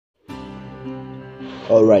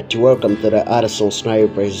Alright, welcome to the Addison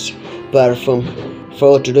Snipers platform.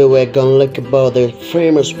 For today we're gonna look about the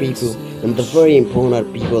famous people and the very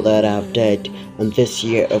important people that have died in this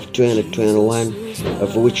year of 2021,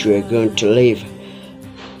 of which we are going to live.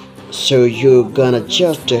 So you're gonna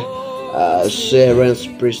just say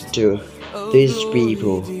praise to these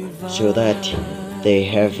people so that they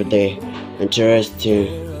have the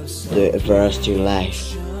everlasting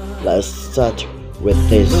life. Let's start with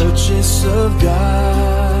this. Purchase of God,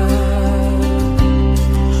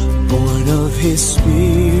 born of His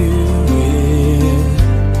Spirit,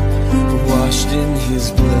 washed in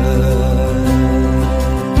His blood.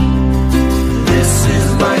 This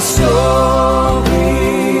is my story,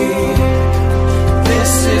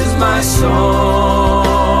 this is my song,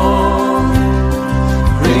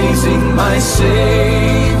 praising my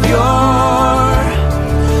Savior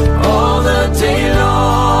all the day long.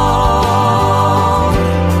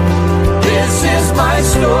 This is my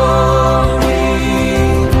story,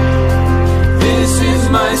 this is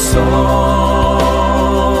my song,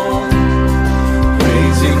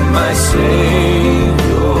 praising my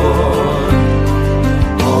Savior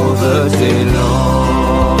all the day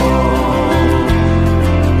long.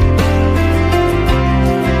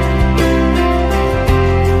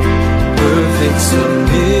 Perfect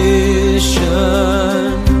submission,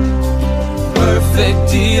 perfect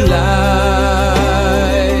delight,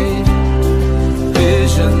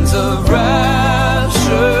 visions of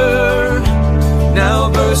rapture now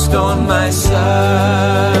burst on my sight.